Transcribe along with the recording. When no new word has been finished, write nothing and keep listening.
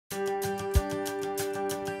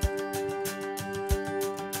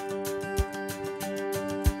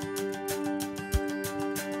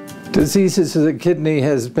Diseases of the kidney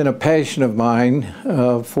has been a passion of mine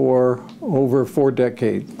for over 4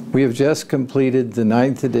 decades. We have just completed the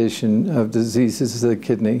 9th edition of Diseases of the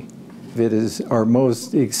Kidney. It is our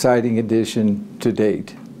most exciting edition to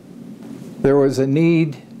date. There was a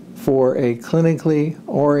need for a clinically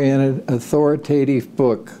oriented, authoritative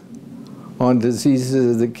book on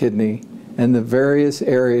diseases of the kidney and the various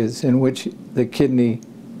areas in which the kidney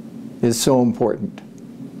is so important.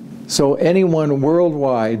 So anyone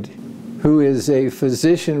worldwide who is a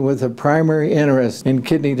physician with a primary interest in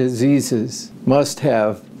kidney diseases must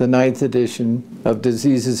have the 9th edition of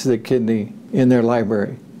Diseases of the Kidney in their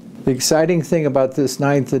library. The exciting thing about this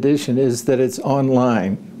 9th edition is that it's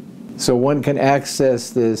online, so one can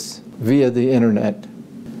access this via the internet.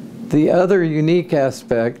 The other unique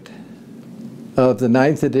aspect of the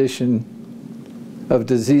 9th edition of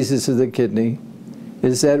Diseases of the Kidney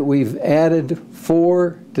is that we've added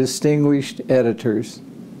 4 distinguished editors.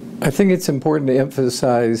 I think it's important to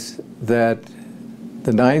emphasize that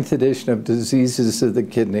the 9th edition of Diseases of the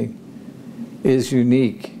Kidney is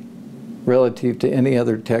unique relative to any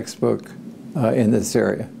other textbook in this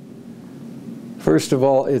area. First of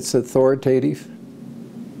all, it's authoritative.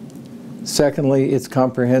 Secondly, it's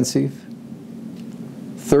comprehensive.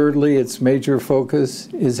 Thirdly, its major focus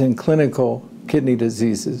is in clinical kidney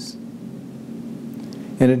diseases.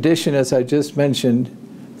 In addition, as I just mentioned,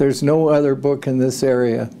 there's no other book in this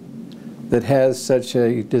area that has such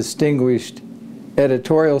a distinguished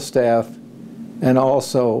editorial staff and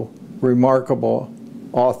also remarkable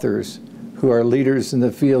authors who are leaders in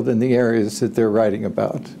the field in the areas that they're writing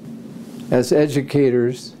about. As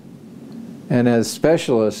educators and as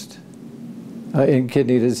specialists in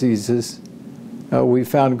kidney diseases, we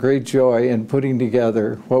found great joy in putting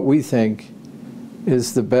together what we think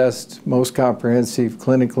is the best, most comprehensive,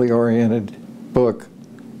 clinically oriented book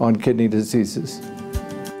on kidney diseases.